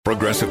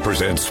Progressive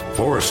presents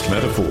Forced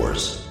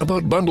Metaphors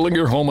about bundling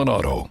your home and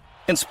auto.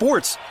 In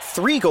sports,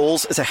 3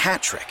 goals is a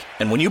hat trick.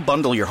 And when you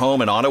bundle your home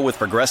and auto with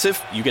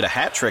Progressive, you get a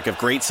hat trick of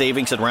great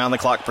savings and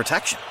round-the-clock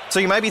protection. So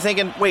you might be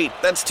thinking, wait,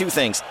 that's 2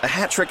 things. A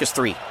hat trick is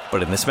 3.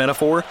 But in this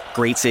metaphor,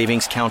 great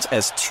savings counts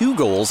as 2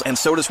 goals, and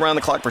so does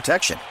round-the-clock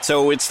protection.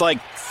 So it's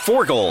like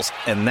 4 goals,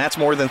 and that's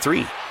more than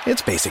 3.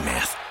 It's basic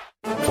math.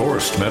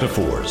 Forced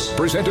Metaphors,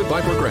 presented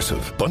by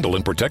Progressive. Bundle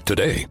and protect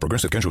today.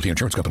 Progressive Casualty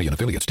Insurance Company and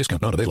affiliates.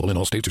 Discount not available in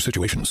all states or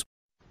situations.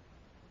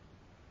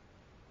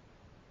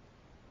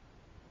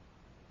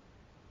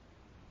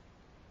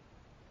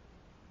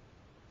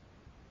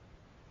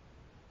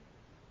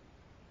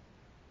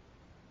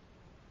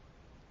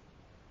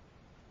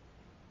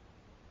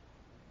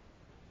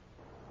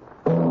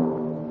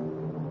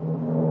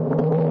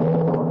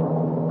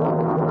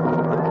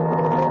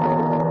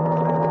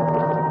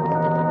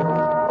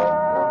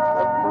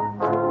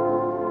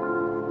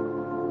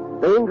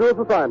 Dangerous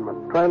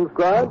Assignment,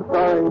 transcribed,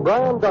 starring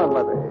Brian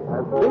Donlevy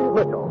as Steve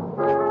Mitchell.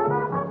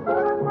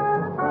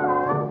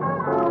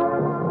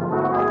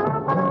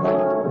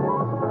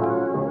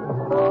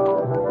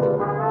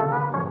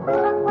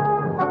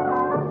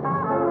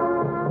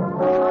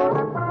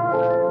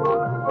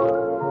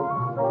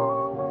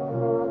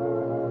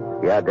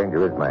 Yeah,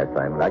 danger is my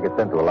assignment. I get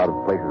sent to a lot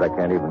of places I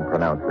can't even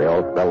pronounce. They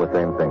all spell the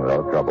same thing,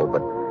 though, trouble.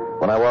 But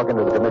when I walk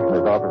into the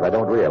commissioner's office, I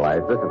don't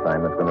realize this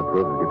assignment's going to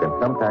prove that you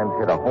can sometimes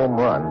hit a home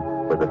run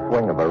with the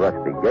swing of a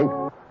rusty gate.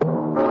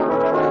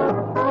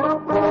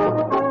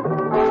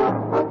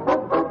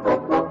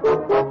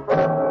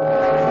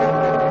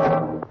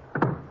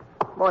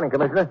 Morning,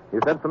 Commissioner. You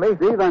sent for me?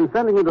 Steve, I'm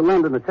sending you to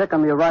London to check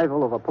on the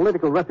arrival of a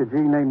political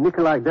refugee named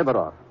Nikolai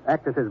Deborov.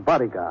 Act as his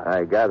bodyguard.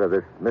 I gather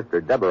this Mr.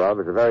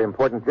 Deborov is a very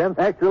important gent.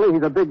 Actually,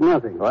 he's a big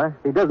nothing. What?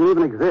 He doesn't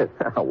even exist.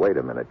 Oh, wait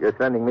a minute. You're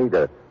sending me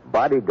to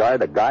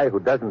bodyguard a guy who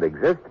doesn't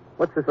exist?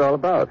 What's this all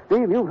about?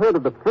 Steve, you've heard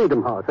of the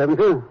Freedom House, haven't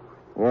you?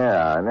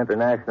 Yeah, an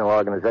international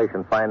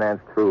organization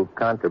financed through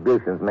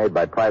contributions made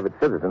by private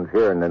citizens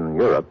here and in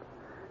Europe.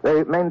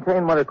 They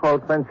maintain what are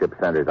called friendship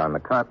centers on the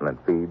continent,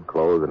 feed,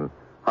 clothe, and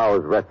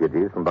house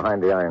refugees from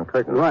behind the Iron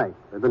Curtain. Right.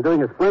 They've been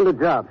doing a splendid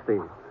job,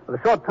 Steve. But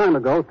a short time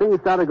ago, things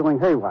started going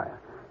haywire.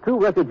 2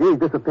 refugees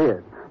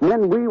disappeared.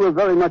 Men we were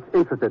very much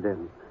interested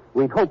in.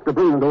 We'd hoped to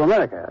bring them to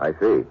America. I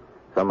see.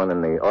 Someone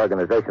in the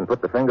organization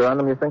put the finger on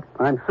them, you think?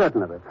 I'm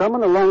certain of it.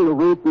 Someone along the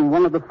route in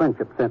one of the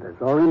friendship centers,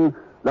 or in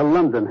the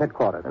London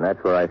headquarters. And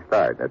that's where I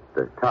start, at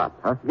the top,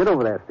 huh? Get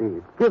over there,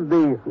 Steve. Give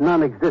the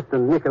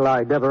non-existent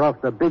Nikolai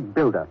Deborov the big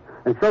build-up,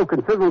 and show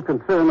considerable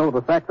concern over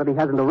the fact that he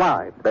hasn't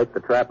arrived. Bait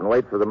the trap and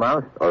wait for the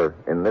mouse, or,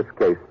 in this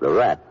case, the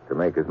rat, to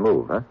make his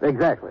move, huh?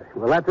 Exactly.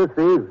 Well, that's it,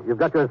 Steve. You've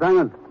got your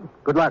assignment.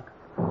 Good luck.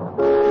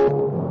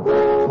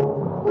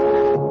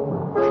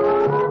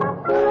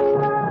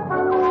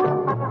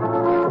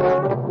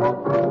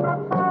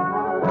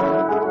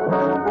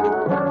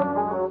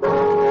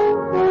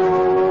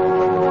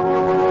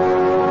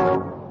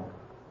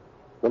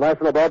 The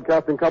National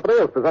Broadcasting Company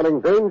is presenting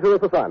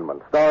Dangerous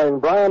Assignment, starring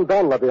Brian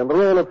Donlevy in the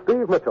role of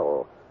Steve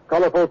Mitchell,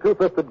 colorful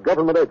two-fisted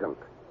government agent.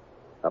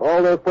 At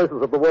all those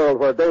places of the world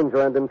where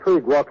danger and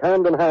intrigue walk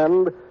hand in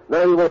hand,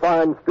 there you will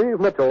find Steve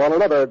Mitchell on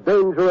another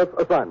Dangerous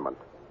Assignment.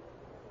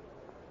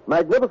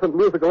 Magnificent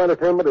musical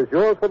entertainment is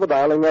yours for the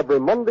dialing every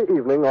Monday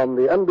evening on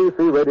the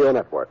NBC Radio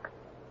Network.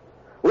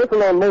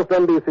 Listen on most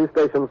NBC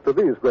stations to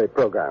these great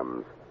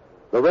programs.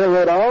 The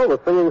Railroad Hour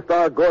with singing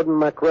star Gordon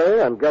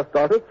MacRae and guest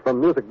artists from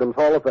Musicdom's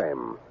Hall of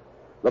Fame.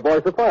 The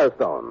Voice of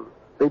Firestone,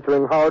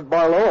 featuring Howard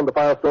Barlow and the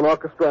Firestone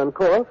Orchestra and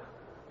Chorus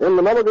in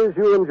the melodies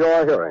you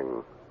enjoy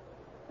hearing.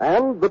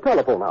 And the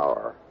Telephone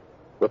Hour,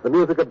 with the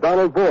music of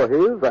Donald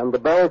Voorhees and the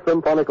Bell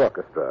Symphonic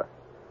Orchestra.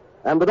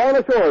 And the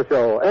Dinah Shore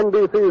Show,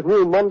 NBC's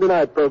new Monday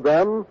night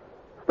program,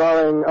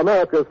 starring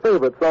America's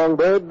favorite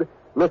songbird,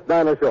 Miss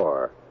Dinah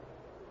Shore.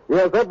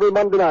 Yes, every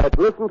Monday night,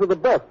 listen to the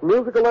best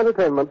musical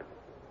entertainment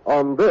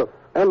on this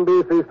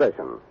NBC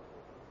station.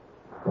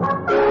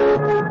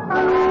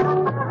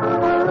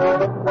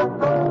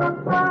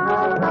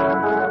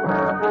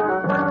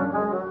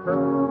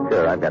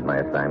 Sure, I've got my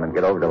assignment.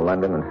 Get over to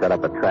London and set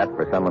up a trap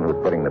for someone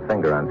who's putting the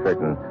finger on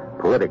certain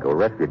political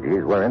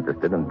refugees we're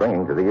interested in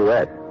bringing to the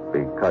U.S.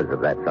 Because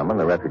of that someone,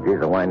 the refugees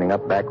are winding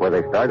up back where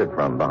they started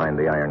from, behind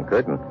the Iron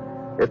Curtain.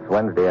 It's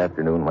Wednesday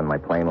afternoon when my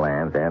plane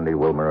lands. Andy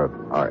Wilmer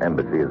of our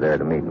embassy is there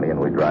to meet me,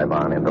 and we drive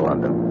on into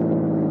London.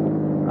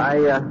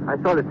 I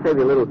thought it'd save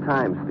you a little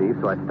time, Steve,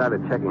 so I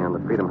started checking on the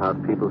Freedom House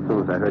people as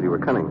soon as I heard you were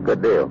coming.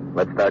 Good deal.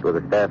 Let's start with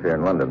the staff here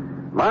in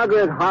London.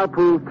 Margaret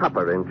Harpoon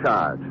Tupper in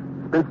charge.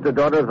 Spinster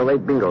daughter of the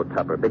late Bingo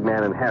Tupper, big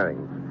man in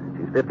herrings.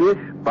 She's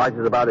 50-ish,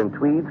 barges about in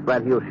tweeds,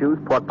 flat-heel shoes,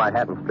 pork-pie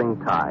hat, and string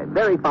tie.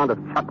 Very fond of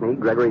chutney,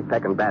 Gregory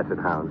Peck, and Basset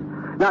hounds.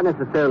 Not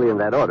necessarily in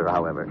that order,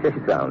 however. She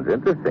sounds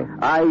interesting.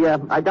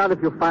 I doubt if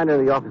you'll find her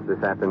in the office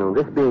this afternoon,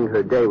 this being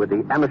her day with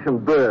the Amersham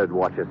Bird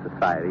Watcher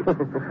Society.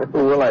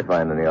 Who will I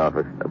find in the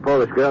office? A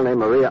Polish girl named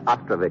Maria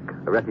Ostrovic,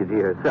 a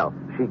refugee herself.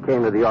 She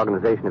came to the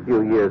organization a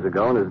few years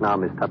ago and is now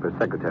Miss Tupper's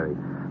secretary.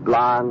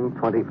 Blonde,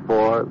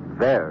 24,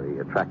 very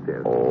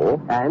attractive.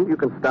 Oh? And you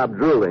can stop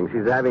drooling.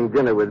 She's having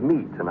dinner with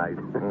me tonight.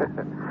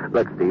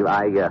 Look, Steve,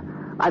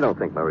 I don't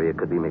think Maria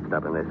could be mixed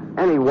up in this.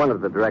 Any one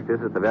of the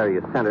directors at the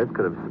various centers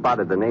could have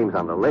spotted the names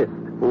on the list.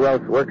 Who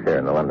else works here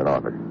in the London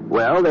office?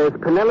 Well, there's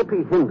Penelope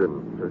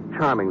Hinden, a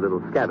charming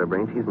little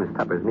scatterbrain. She's Miss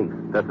Tupper's niece.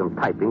 Does some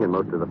typing and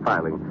most of the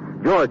filing.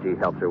 Georgie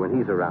helps her when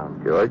he's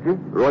around. Georgie?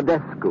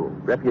 Rodescu,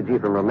 refugee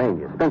from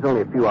Romania. Spends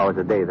only a few hours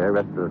a day there.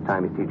 Rest of the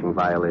time he's teaching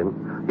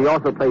violin. He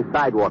also plays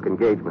sidewalk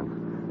engagements.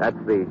 That's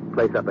the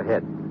place up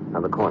ahead,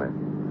 on the corner.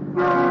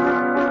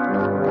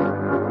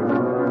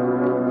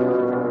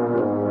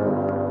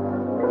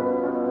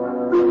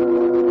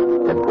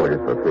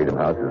 Headquarters for Freedom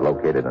House is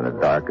located in a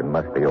dark and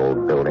musty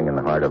old building in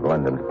the heart of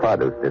London's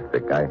produce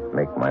district. I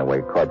make my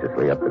way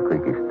cautiously up the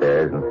creaky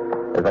stairs, and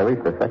as I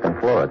reach the second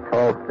floor, a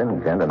tall,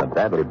 thin gent in a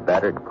badly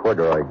battered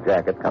corduroy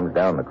jacket comes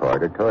down the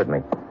corridor toward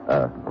me.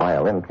 A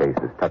violin case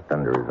is tucked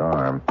under his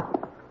arm.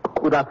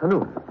 Good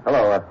afternoon.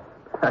 Hello,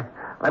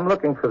 I'm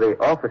looking for the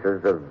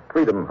officers of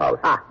Freedom House.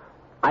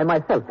 I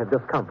myself have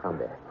just come from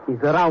there. He's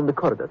around the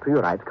corridor. To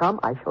your right. Come,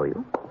 I show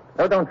you.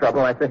 No, don't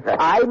trouble. I think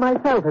I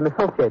myself am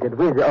associated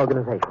with the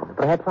organization.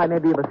 Perhaps I may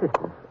be of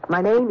assistance.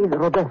 My name is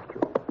Rodescu.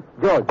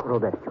 George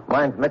Rodescu.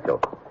 Mine's Mitchell.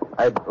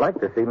 I'd like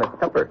to see Miss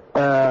Tupper.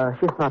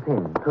 She's not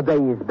in. Today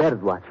is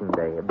bird watching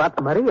day.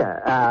 But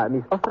Maria,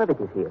 Miss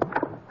Ostrovich is here.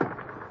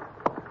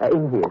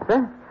 In here,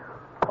 sir.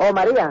 Oh,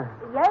 Maria.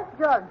 Yes,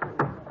 George.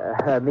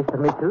 Mr.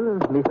 Mitchell,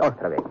 Miss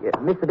Ostrovich.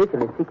 Mr.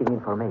 Mitchell is seeking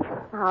information.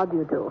 How do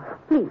you do?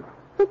 Please,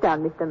 sit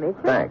down, Mr.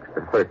 Mitchell. Thanks.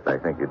 But first, I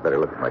think you'd better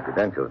look at my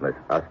credentials, Miss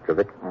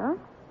Ostrovich. Huh?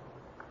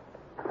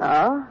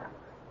 Oh?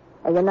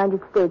 A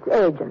United States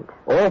agent.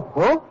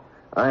 Oh?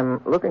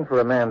 I'm looking for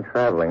a man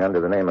traveling under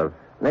the name of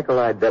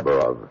Nikolai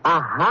Deborov.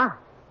 Aha.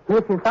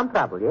 He's in some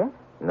trouble, yes?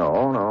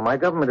 No. My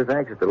government is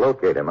anxious to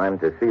locate him. I'm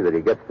to see that he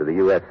gets to the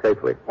U.S.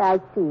 safely. I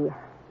see.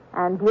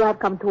 And you have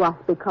come to us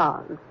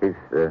because? He's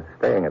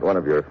staying at one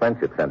of your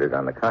friendship centers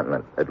on the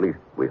continent. At least,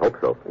 we hope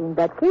so. In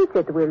that case,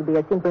 it will be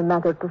a simple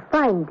matter to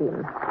find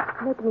him.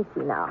 Let me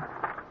see now.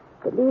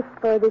 The list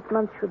for this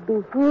month should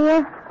be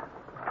here.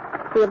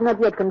 We have not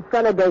yet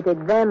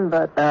consolidated them,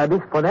 but...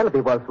 Miss Penelope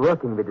was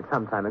working with it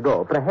some time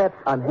ago. Perhaps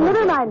on him...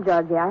 Never mind,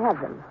 Georgie. I have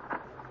them.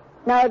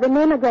 Now, the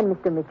name again,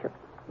 Mr. Mitchell.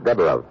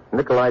 Deborov.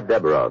 Nikolai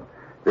Deborov.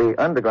 The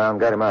underground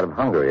got him out of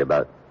Hungary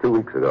about 2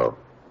 weeks ago.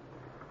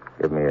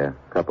 Give me a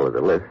couple of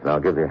the lists, and I'll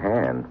give you a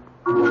hand.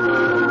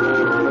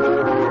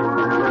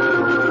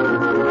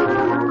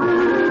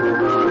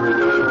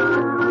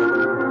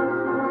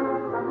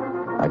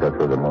 I go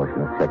through the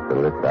motions, check the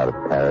list out of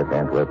Paris,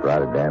 Antwerp,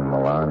 Rotterdam,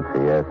 Milan,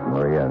 Trieste,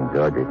 Maria, and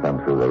Georgie thumb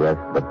through the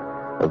rest, but,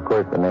 of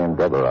course, the name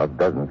Deborov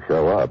doesn't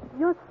show up.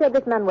 You said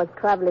this man was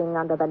traveling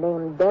under the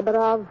name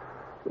Deborov.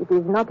 It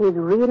is not his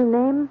real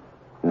name?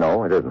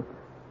 No, it isn't.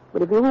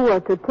 But if you were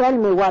to tell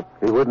me what...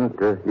 He wouldn't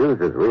use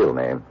his real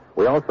name.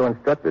 We also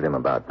instructed him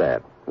about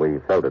that. We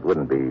felt it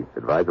wouldn't be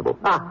advisable.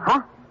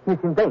 Aha! He's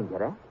in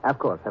danger, eh? Of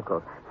course.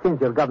 Since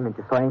your government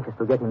is so anxious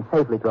to get him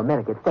safely to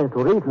America, it stands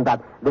to reason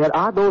that there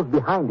are those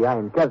behind the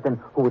Iron Curtain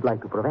who would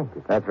like to prevent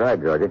it. That's right,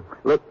 Georgie.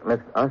 Look, Miss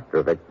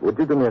Ostrovich, would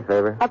you do me a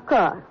favor? Of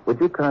course. Would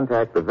you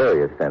contact the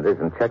various centers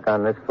and check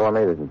on this for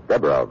me?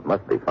 Deborov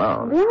must be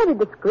found. Do you have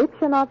a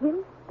description of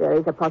him? There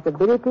is a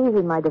possibility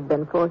he might have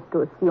been forced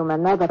to assume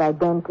another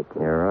identity.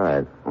 You're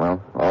right.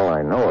 Well, all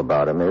I know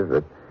about him is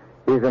that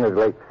he's in his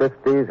late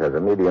 50s, has a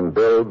medium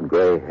build,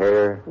 gray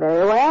hair.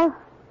 Very well.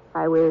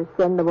 I will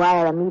send the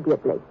wire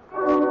immediately.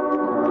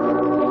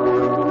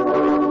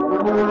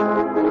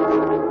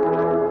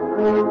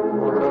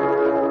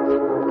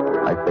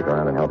 I stick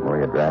around and help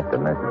Maria draft a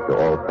message to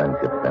all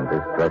friendship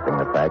centers, stressing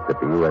the fact that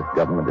the U.S.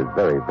 government is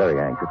very, very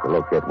anxious to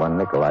locate one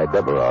Nikolai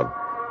Deborov.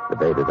 The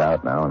bait is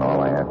out now, and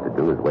all I have to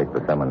do is wait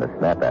for someone to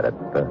snap at it.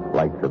 The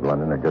lights of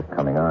London are just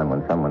coming on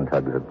when someone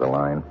tugs at the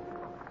line.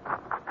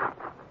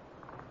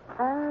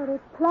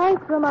 Reply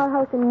from our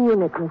house in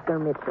Munich, Mr.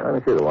 Mitchell. Let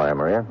me see the wire,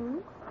 Maria.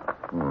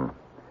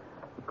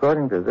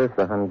 According to this,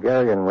 a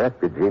Hungarian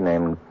refugee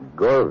named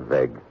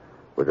Gorveg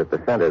was at the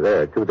center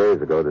there 2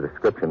 days ago. The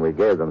description we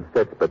gave them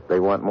fits, but they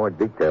want more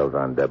details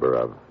on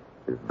Deborov.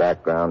 His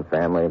background,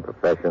 family, and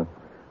profession.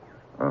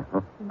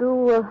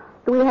 Do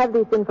we have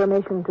this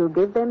information to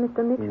give them,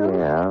 Mr. Mitchell?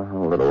 Yeah, a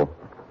little.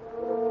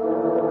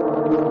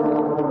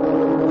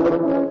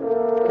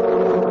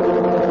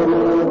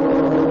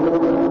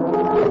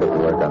 I get to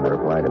work on the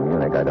reply to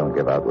Munich. I don't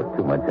give out with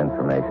too much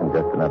information,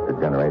 just enough to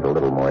generate a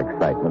little more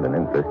excitement and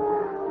interest.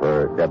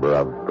 For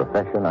Deborov's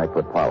profession, I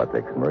put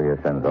politics. Maria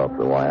sends off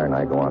the wire, and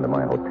I go on to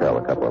my hotel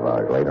a couple of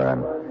hours later.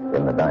 I'm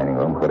in the dining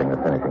room putting the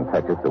finishing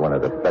touches to one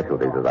of the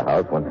specialties of the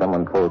house when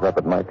someone pulls up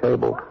at my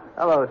table.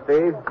 Hello,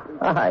 Steve.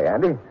 Hi,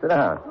 Andy. Sit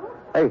down.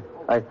 Hey,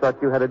 I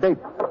thought you had a date.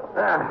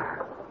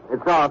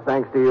 It's off,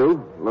 thanks to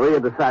you. Maria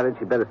decided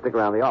she'd better stick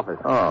around the office.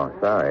 Oh,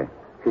 sorry.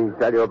 She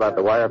tell you about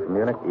the wire from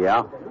Munich?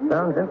 Yeah.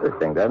 Sounds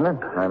interesting, doesn't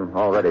it? I'm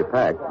already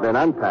packed. Then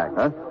unpacked.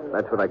 Huh?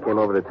 That's what I came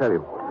over to tell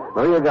you.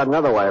 Maria got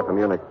another wire from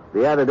Munich.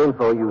 The added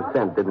info you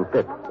sent didn't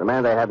fit. The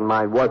man they had in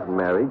mind wasn't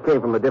married,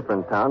 came from a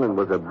different town, and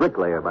was a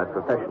bricklayer by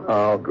profession.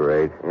 Oh,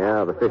 great.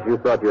 Yeah, the fish you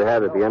thought you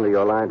had at the end of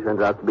your line turns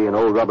out to be an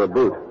old rubber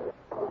boot.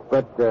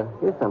 But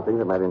here's something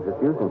that might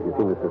interest you, since you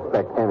seem to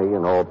suspect any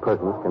and all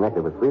persons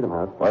connected with Freedom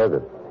House. What is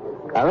it?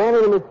 I ran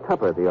into Miss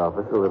Tupper at the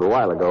office a little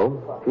while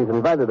ago. She's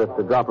invited us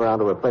to drop around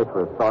to her place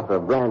for a saucer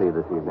of brandy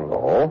this evening.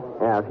 Oh?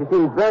 Yeah, she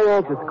seems very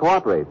anxious to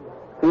cooperate.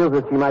 Feels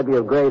that she might be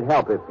of great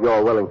help if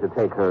you're willing to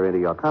take her into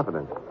your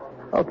confidence.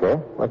 Okay,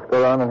 let's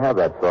go around and have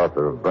that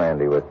saucer of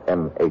brandy with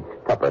M.H.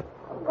 Tupper.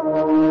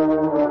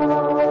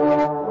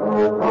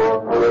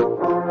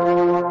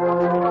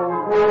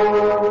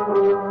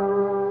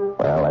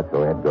 Well, that's the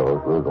way it goes.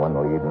 Lose one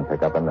lead and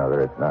pick up another.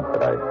 It's not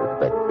that I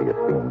suspect the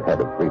esteemed head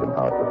of Freedom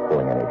House of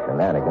pulling any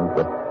shenanigans,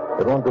 but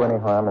it won't do any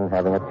harm in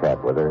having a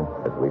chat with her.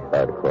 As we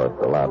start across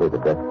the lobby, the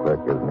desk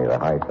clerk gives me the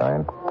high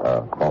sign,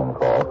 phone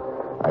call.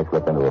 I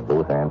slip into a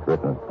booth, answer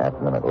it, and half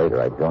a minute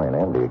later I join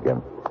Andy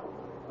again.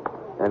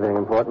 Anything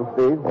important,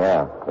 Steve?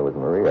 Yeah, it was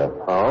Maria.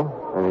 Oh?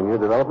 Any new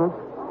developments?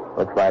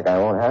 Looks like I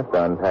won't have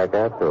to unpack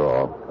after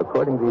all.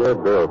 According to your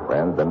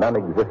girlfriend, the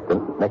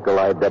non-existent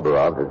Nikolai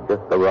Deborov has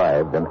just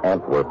arrived in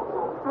Antwerp.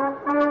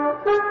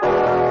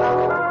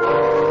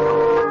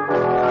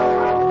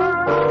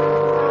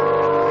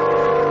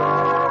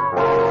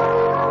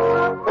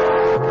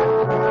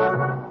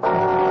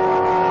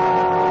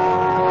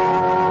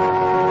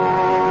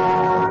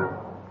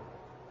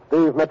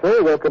 Steve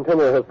Mitchell will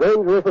continue his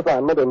dangerous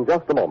assignment in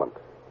just a moment.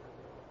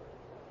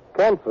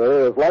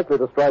 Cancer is likely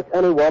to strike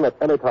anyone at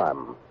any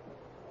time.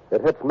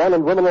 It hits men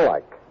and women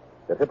alike.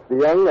 It hits the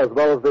young as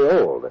well as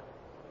the old.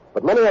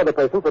 But many other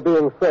patients are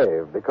being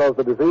saved because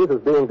the disease is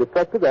being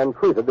detected and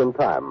treated in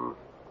time.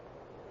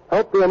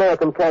 Help the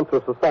American Cancer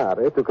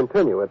Society to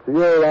continue its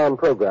year-round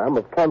program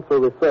of cancer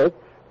research,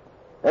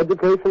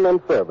 education,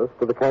 and service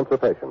to the cancer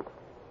patient.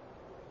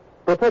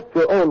 Protect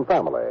your own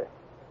family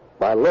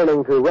by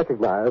learning to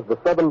recognize the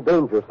 7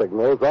 danger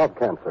signals of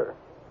cancer.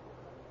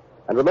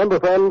 And remember,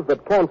 friends,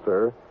 that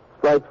cancer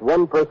strikes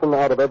one person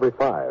out of every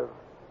 5,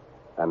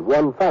 and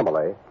one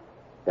family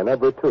in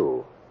every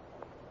 2.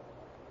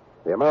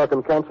 The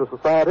American Cancer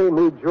Society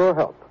needs your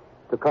help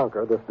to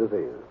conquer this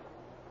disease.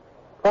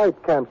 Fight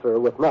cancer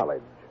with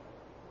knowledge.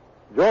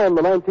 Join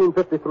the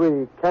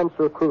 1953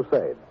 Cancer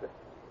Crusade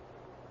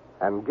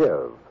and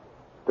give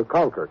to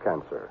conquer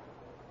cancer.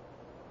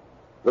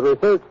 The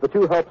research that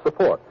you help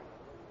support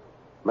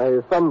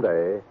may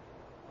someday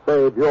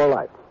save your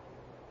life.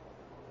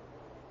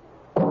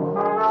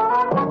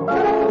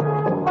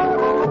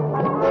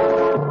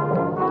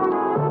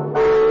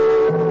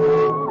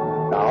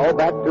 Now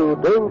back to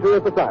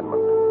Dangerous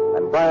Assignment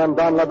and Brian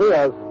Donlevy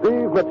as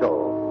Steve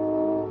Mitchell.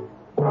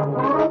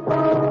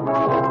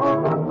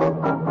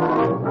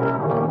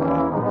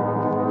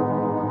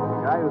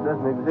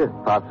 Doesn't exist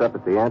pops up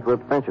at the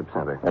Antwerp Friendship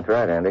Center. That's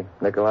right, Andy.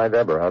 Nikolai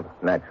Deborov.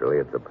 Naturally,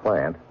 it's a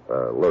plant.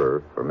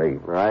 Lure for me.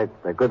 Right.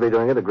 They could be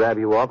doing it to grab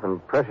you off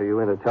and pressure you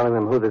into telling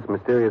them who this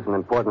mysterious and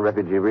important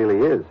refugee really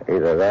is.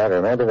 Either that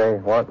or maybe they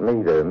want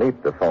me to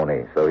meet the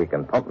phony so he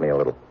can pump me a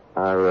little.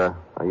 Are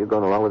you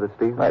going along with it,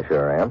 Steve? I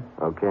sure am.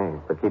 Okay.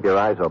 But keep your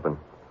eyes open.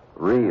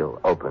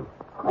 Real open.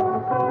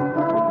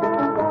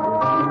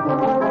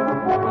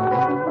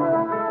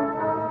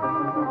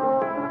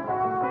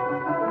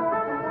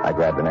 I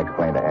grabbed the next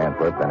plane to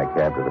Antwerp, then a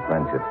cab to the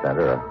Friendship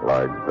Center, a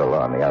large villa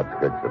on the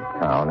outskirts of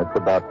town. It's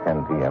about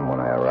 10 p.m. when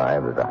I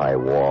arrive. There's a high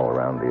wall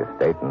around the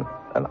estate and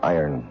an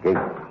iron gate.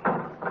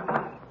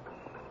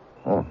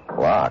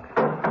 Locked.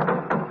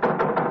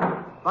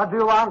 What do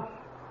you want?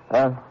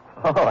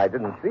 Oh, I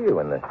didn't see you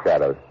in the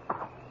shadows.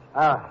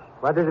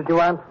 What is it you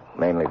want?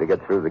 Mainly to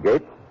get through the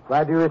gate.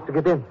 Why do you wish to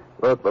get in?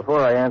 Look,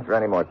 before I answer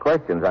any more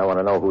questions, I want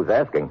to know who's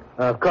asking.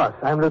 Of course.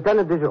 I'm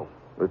Lieutenant Dijon.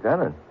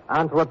 Lieutenant?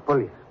 Antwerp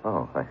Police.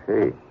 Oh, I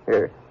see.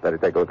 Here, better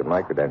take a look at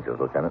my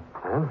credentials, Lieutenant.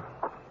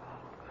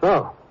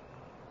 So,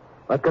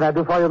 what can I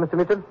do for you, Mr.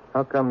 Mitchell?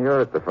 How come you're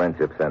at the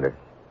Friendship Center?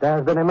 There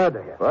has been a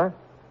murder here. What?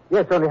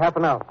 Yes, only half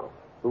an hour ago.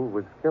 Who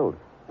was killed?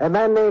 A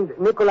man named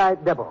Nikolai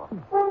Deborov.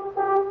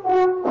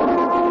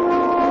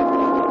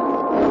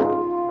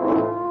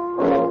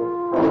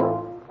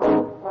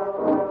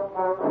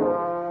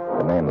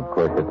 The name, of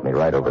course, hits me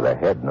right over the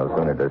head. No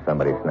sooner does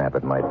somebody snap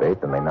at my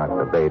bait than they knock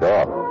the bait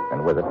off.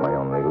 And with it, my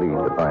only lead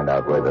to find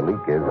out where the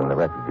leak is in the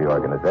refugee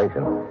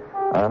organization.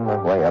 On the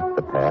way up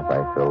the path,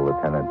 I fill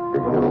Lieutenant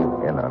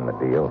Dijon in on the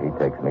deal. He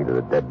takes me to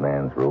the dead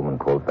man's room and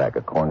pulls back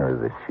a corner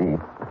of the sheet.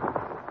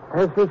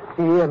 As you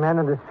see, a man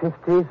in his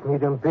 50s,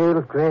 medium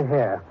build, gray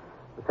hair.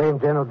 The same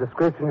general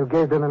description you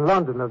gave them in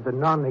London of the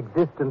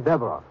non-existent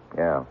Deborov.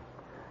 Yeah.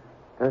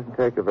 Doesn't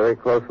take a very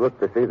close look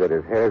to see that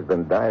his hair's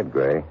been dyed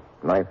gray.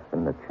 Knife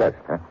in the chest,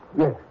 huh?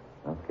 Yes.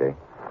 Okay.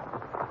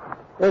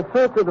 A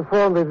search of the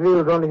form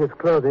revealed only his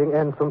clothing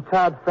and some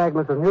charred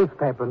fragments of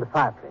newspaper in the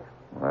fireplace.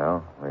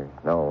 Well, we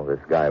know this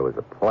guy was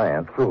a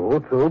plant.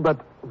 True, but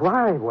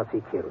why was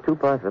he killed? 2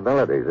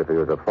 possibilities. If he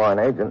was a foreign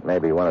agent,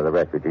 maybe one of the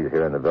refugees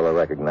here in the villa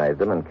recognized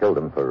him and killed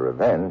him for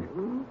revenge.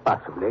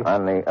 Possibly.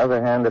 On the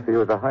other hand, if he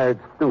was a hired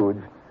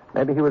stooge,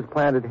 Maybe he was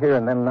planted here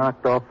and then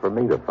knocked off for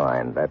me to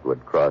find. That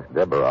would cross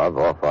Deborov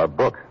off our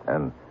books,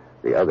 and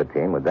the other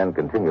team would then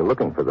continue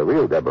looking for the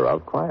real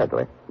Deborov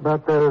quietly.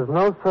 But there is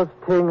no such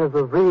thing as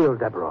a real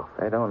Deborov.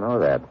 They don't know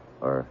that,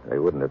 or they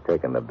wouldn't have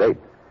taken the bait.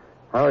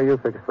 How are you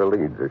fixed for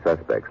leads or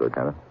suspects,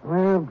 Lieutenant?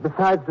 Well,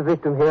 besides the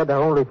victim here, there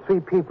are only 3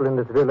 people in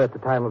this villa at the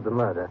time of the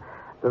murder.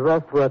 The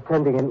rest were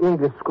attending an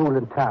English school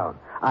in town.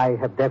 I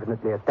have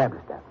definitely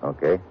established that.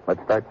 Okay,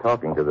 let's start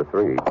talking to the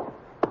 3.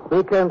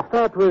 We can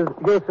start with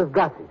Joseph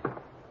Gassis.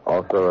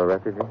 Also a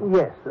refugee?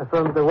 Yes,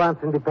 from the once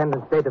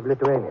independent state of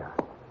Lithuania.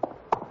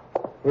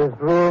 His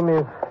room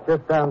is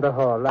just down the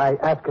hall. I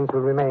asked him to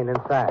remain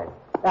inside.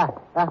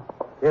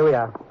 Here we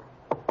are.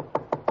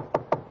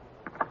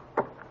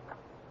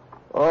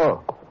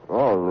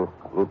 Oh,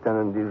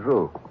 Lieutenant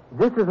Dijou.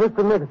 This is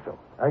Mr. Mitchell,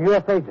 a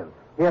U.S. agent.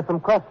 He has some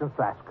questions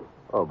to ask you.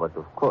 Oh, but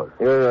of course.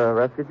 You're a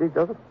refugee,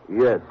 Joseph?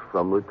 Yes,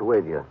 from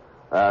Lithuania.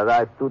 I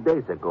arrived 2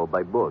 days ago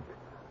by boat.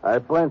 I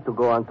plan to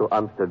go on to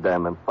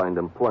Amsterdam and find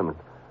employment.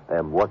 I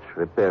am watch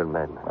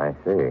repairman. I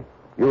see.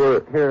 You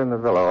were here in the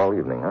villa all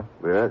evening, huh?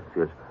 Yes.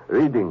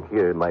 Reading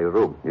here in my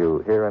room. You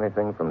hear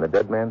anything from the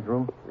dead man's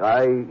room?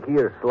 I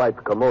hear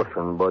slight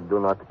commotion, but do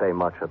not pay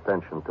much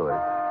attention to it.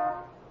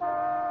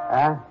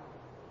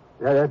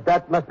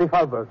 That must be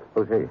Falberg.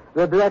 Who's he?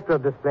 The director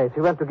of this place.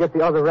 He went to get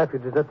the other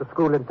refugees at the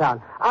school in town.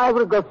 I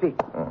will go see.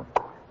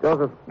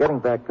 Joseph, getting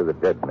back to the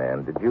dead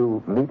man, did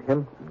you meet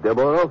him?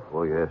 Deborov?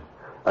 Oh, yes.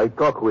 I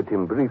talked with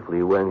him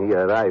briefly when he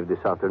arrived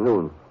this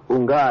afternoon.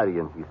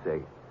 Hungarian, he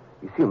said.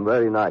 He seemed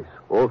very nice.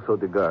 Also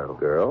the girl.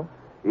 Girl?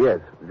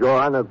 Yes.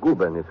 Johanna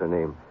Guben is her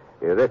name.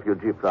 A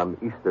refugee from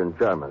Eastern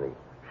Germany.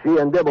 She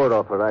and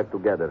Deborov arrived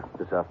together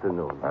this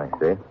afternoon. I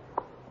see.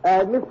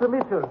 Mr.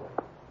 Mitchell,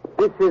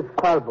 this is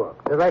Falberg,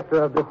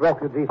 director of this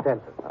refugee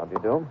center. How do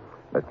you do?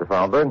 Mr.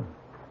 Falberg,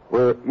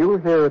 were you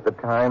here at the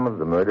time of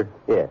the murder?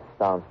 Yes,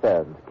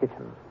 downstairs in the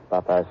kitchen.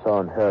 But I saw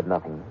and heard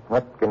nothing.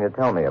 What can you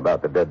tell me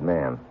about the dead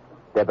man?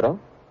 Deborov?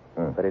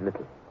 Very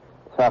little.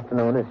 This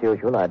afternoon, as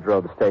usual, I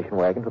drove the station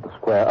wagon to the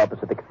square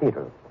opposite the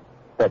cathedral.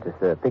 That is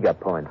the pick-up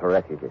point for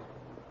refugees.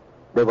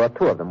 There were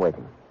 2 of them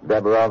waiting.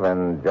 Deborov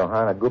and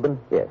Johanna Guben?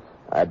 Yes.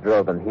 I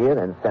drove them here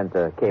and sent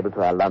a cable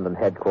to our London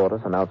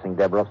headquarters announcing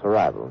Deborov's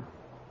arrival.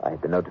 I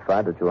had been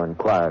notified that you were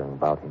inquiring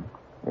about him.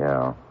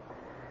 Yeah.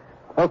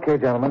 Okay,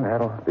 gentlemen,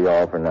 that'll be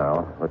all for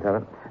now.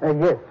 Lieutenant?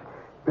 Yes.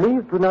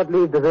 Please do not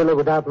leave the villa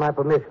without my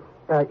permission.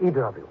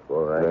 Either of you.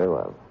 All right. Very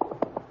well.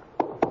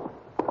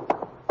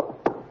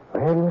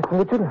 Well, Mr.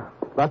 Mitchell,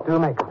 what do you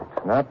make of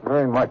it? Not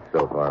very much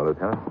so far,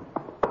 Lieutenant.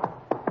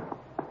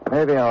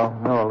 Maybe I'll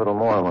know a little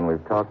more when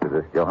we've talked to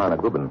this Johanna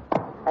Guben.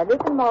 A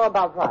little more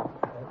about what?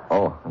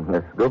 Oh,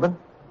 Miss Guben?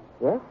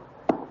 Yes?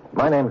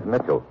 My name's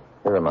Mitchell.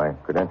 Here are my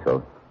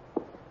credentials.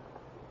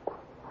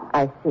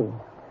 I see.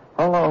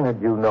 How long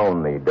had you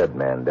known the dead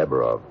man,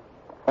 Deborov?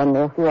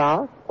 Only a few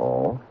hours.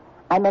 Oh?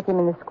 I met him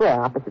in the square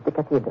opposite the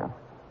cathedral.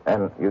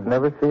 And you'd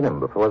never seen him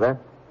before that?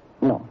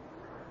 No.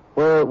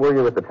 Where were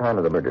you at the time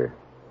of the murder?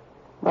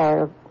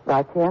 Well,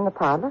 right here in the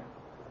parlor.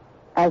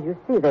 As you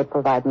see, they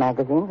provide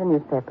magazines and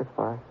newspapers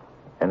for us.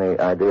 Any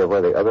idea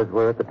where the others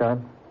were at the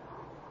time?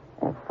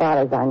 As far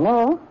as I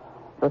know,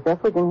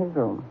 Joseph was in his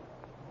room.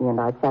 He and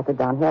I chatted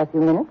down here a few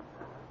minutes,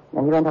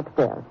 then he went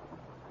upstairs.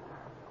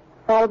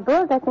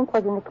 Falberg, I think,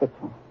 was in the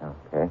kitchen.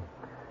 Okay.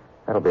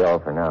 That'll be all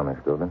for now, Miss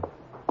Guben.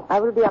 I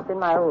will be up in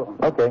my room.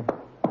 Okay.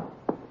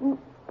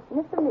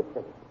 Mr.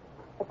 Mitchell,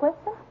 a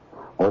question?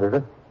 What is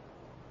it?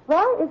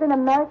 Why is an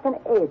American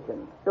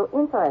agent so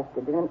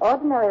interested in an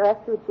ordinary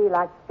refugee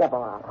like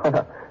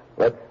Deborah?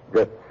 Let's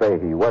just say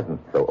he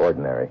wasn't so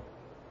ordinary.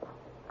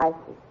 I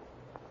see.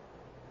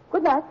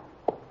 Good night.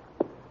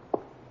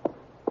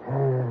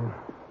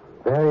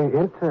 Very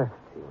interesting.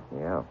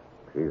 Yeah.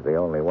 She's the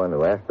only one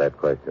who asked that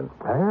question.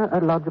 A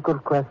logical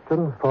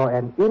question for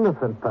an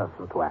innocent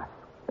person to ask.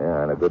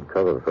 Yeah, and a good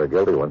cover for a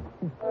guilty one.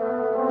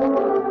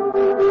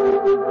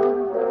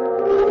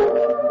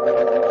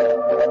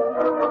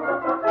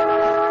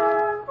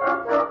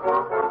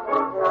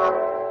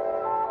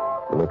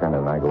 The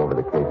lieutenant and I go over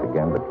the case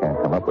again, but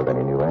can't come up with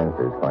any new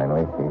answers.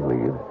 Finally, he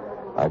leaves.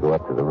 I go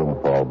up to the room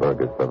Falberg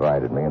has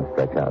provided me and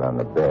stretch out on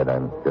the bed.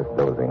 I'm just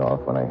dozing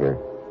off when I hear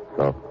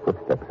soft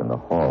footsteps in the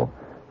hall.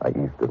 I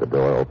ease to the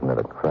door, open it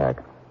a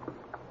crack.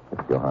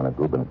 It's Johanna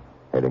Guben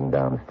heading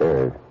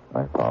downstairs.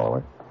 I follow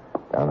her.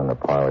 Down in the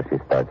parlor, she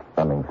starts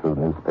thumbing through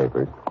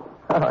newspapers.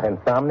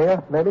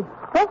 Insomnia, maybe?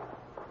 What?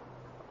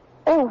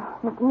 Oh,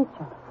 Mr.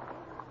 Mitchell.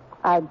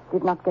 I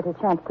did not get a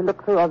chance to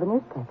look through all the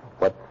newspapers.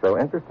 What's so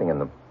interesting in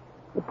them?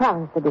 The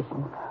Paris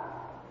editions.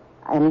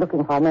 I am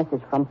looking for a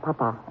message from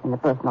Papa in the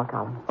personal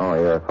column. Oh,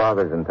 your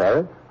father's in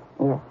Paris?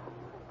 Yes.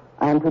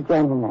 I am to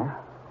join him there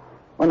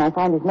when I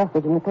find his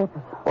message in the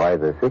papers. Why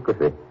the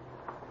secrecy?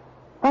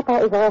 Papa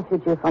is a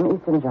refugee from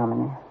Eastern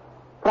Germany.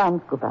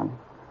 Franz Guben.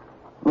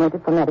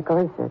 Noted for medical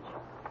research.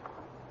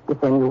 If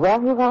they knew where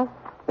he was,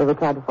 they would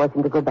try to force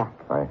him to go back.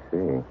 I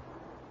see.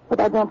 But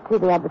I don't see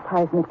the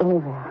advertisement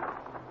anywhere.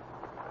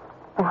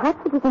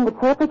 Perhaps it is in the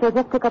paper you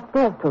just took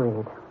upstairs to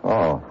read.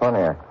 Oh,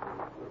 funny.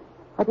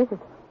 What is it?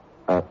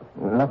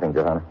 Nothing,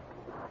 Johanna.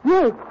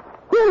 Yes.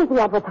 Here is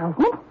the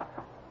advertisement.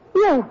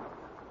 Yes.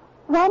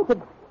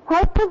 Wanted.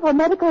 Helpful for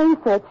medical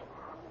research.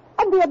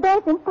 And the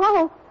address in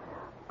Paris.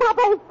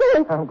 Papa is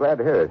sick. I'm glad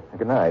to hear it.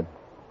 Good night.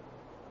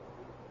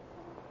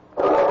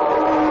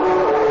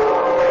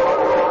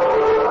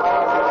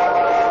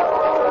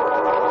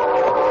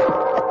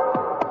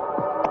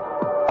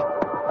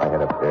 I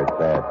head upstairs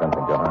fast.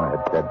 Something Johanna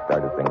had said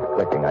started things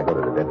clicking. I go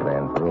to the dead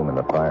man's room in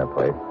the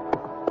fireplace.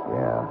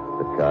 Yeah,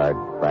 the charred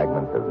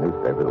fragments of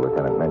newspaper the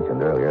lieutenant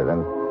mentioned earlier.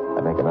 Then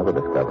I make another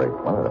discovery.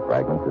 One of the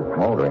fragments is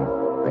smoldering.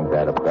 Things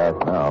add up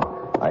fast now.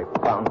 I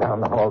found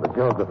down the hall to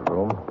Joseph's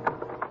room.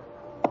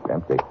 It's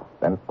empty.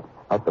 Then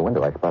out the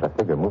window I spot a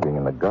figure moving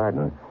in the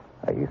garden.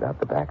 I ease out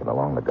the back and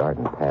along the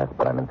garden path,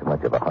 but I'm in too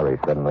much of a hurry.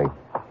 Suddenly,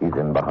 he's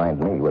in behind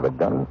me with a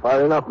gun.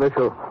 Far enough,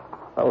 Mitchell.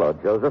 Hello,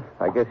 Joseph.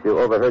 I guess you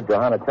overheard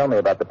Johanna tell me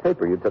about the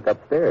paper you took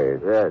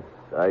upstairs. Yes.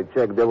 I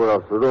checked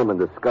Deverov's room and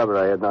discovered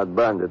I had not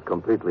burned it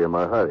completely in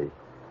my hurry.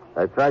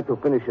 I tried to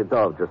finish it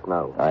off just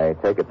now. I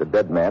take it the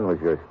dead man was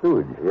your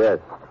stooge. Yes.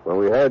 When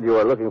we heard you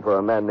were looking for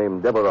a man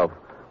named Deverov,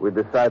 we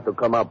decided to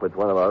come up with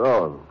one of our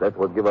own. That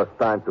would give us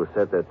time to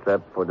set a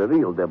trap for the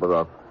real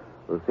Deverov,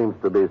 who seems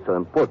to be so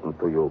important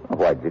to you.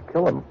 Why'd you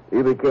kill him?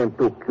 He became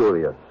too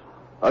curious.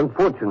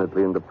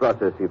 Unfortunately, in the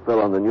process, he fell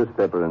on the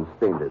newspaper and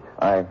stained it.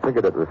 I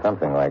figured it was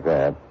something like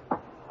that.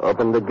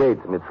 Open the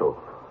gates, Mitchell.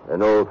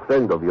 An old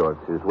friend of yours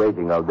is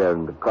waiting out there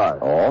in the car.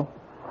 Oh?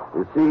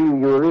 You see,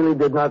 you really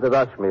did not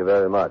rush me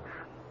very much.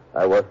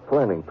 I was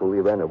planning to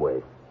leave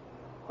anyway.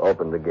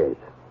 Open the gate.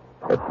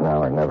 It's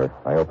now or never.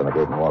 I open the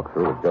gate and walk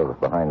through with Joseph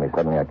behind me.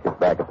 Suddenly I kick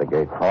back at the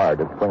gate hard.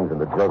 It swings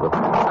into Joseph.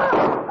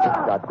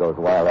 The shot goes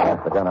wild. I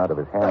yank the gun out of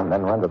his hand,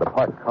 then run to the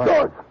parked car.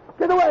 George!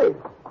 Get away!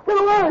 Get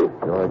away!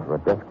 George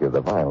Radescu, the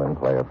violin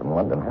player from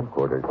London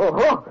headquarters.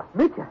 Oh,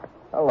 Mitchell.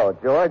 Hello,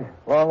 George.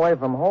 Long way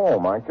from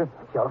home, aren't you?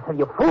 Joseph,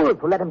 you fool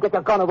to let him get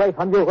your gun away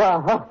from you.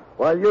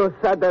 While you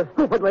sat there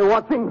stupidly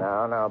watching.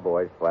 Now,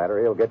 boys.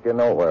 Flattery will get you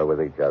nowhere with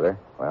each other.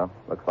 Well,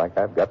 looks like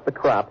I've got the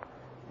crop.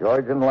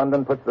 George in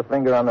London puts the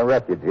finger on the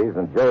refugees,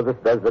 and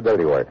Joseph does the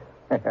dirty work.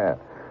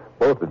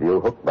 Both of you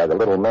hooked by the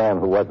little man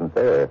who wasn't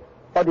there.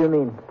 What do you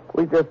mean?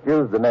 We just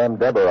used the name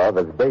Deborov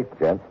as bait,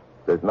 gents.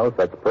 There's no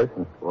such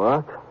person.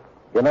 What?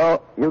 You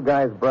know, you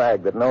guys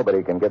brag that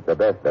nobody can get the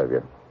best of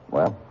you.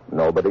 Well,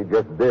 nobody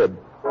just did.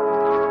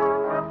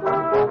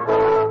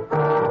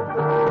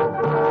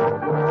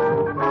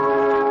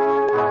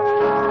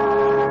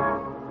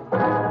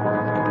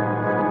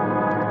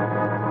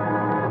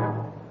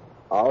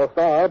 Our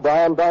star,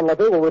 Brian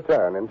Donlevy, will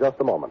return in just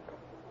a moment.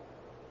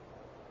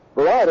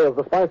 Variety is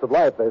the spice of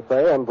life, they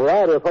say, and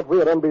variety is what we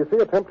at NBC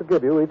attempt to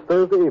give you each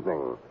Thursday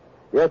evening.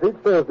 Yes, each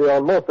Thursday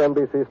on most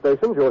NBC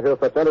stations, you'll hear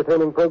such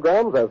entertaining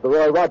programs as The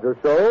Roy Rogers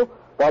Show,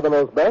 Father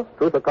Knows Best,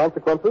 Truth or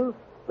Consequences,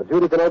 The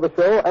Judy Canova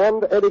Show,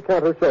 and Eddie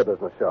Cantor Show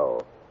Business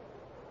Show.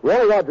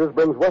 Roy Rogers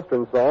brings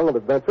Western song and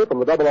adventure from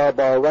the Double R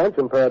Bar Ranch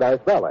in Paradise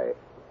Valley.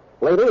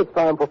 Later, it's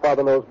time for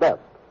Father Knows Best,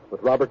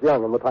 with Robert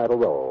Young in the title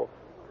role.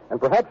 And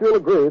perhaps you'll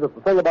agree that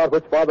the thing about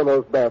which Father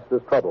knows best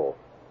is trouble.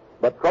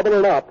 But trouble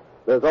or not,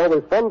 there's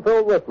always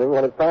fun-filled listening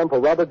when it's time for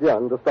Robert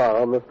Young to star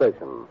on this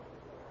station.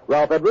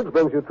 Ralph Edwards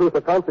brings you Truth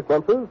or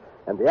Consequences,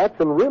 and the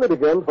action really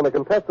begins when a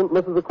contestant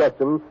misses a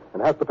question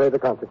and has to pay the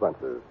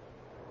consequences.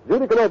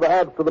 Judy Canova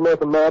adds to the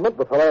mirth and merriment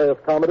with hilarious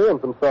comedy and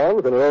some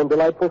songs in her own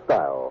delightful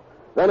style.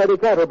 Then Eddie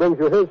Cantor brings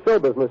you his show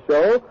business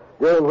show,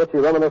 during which he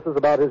reminisces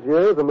about his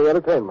years in the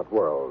entertainment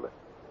world.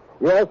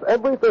 Yes,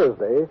 every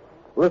Thursday,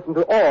 listen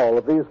to all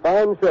of these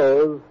fine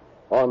shows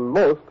on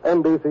most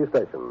NBC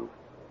stations.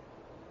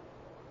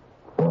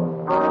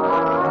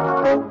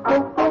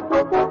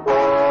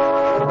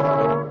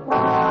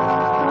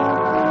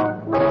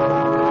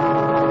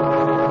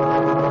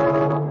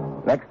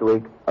 Next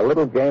week, a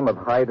little game of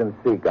hide and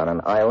seek on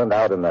an island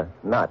out in the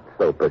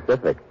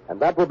not-so-Pacific. And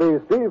that will be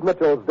Steve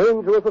Mitchell's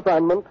dangerous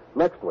assignment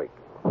next week.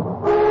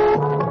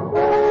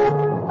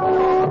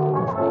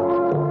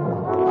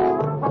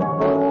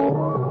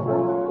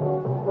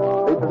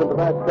 Featured in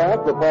tonight's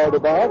cast were Paul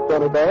DeBark,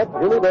 Tony Barrett,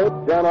 Jimmy Bates,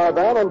 Jan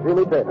Arban, and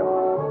Jeannie Tatum.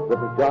 This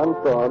is John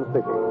Storm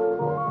speaking.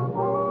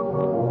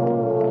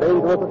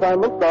 Dangerous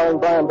Assignment, starring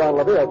Brian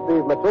Donlevy as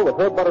Steve Mitchell, with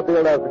Herb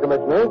Butterfield as the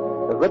commissioner,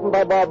 is written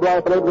by Bob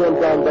Blythe and Adrian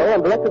John Day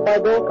and directed by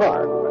Bill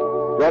Carr.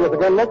 Join us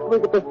again next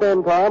week at this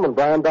same time, and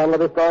Brian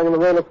Donlevy, starring in the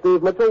role of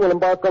Steve Mitchell, will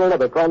embark on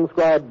another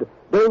transcribed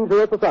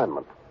Dangerous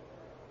Assignment.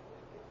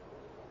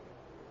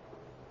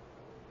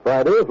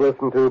 Fridays,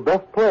 listen to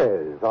Best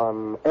Plays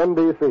on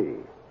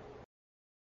NBC.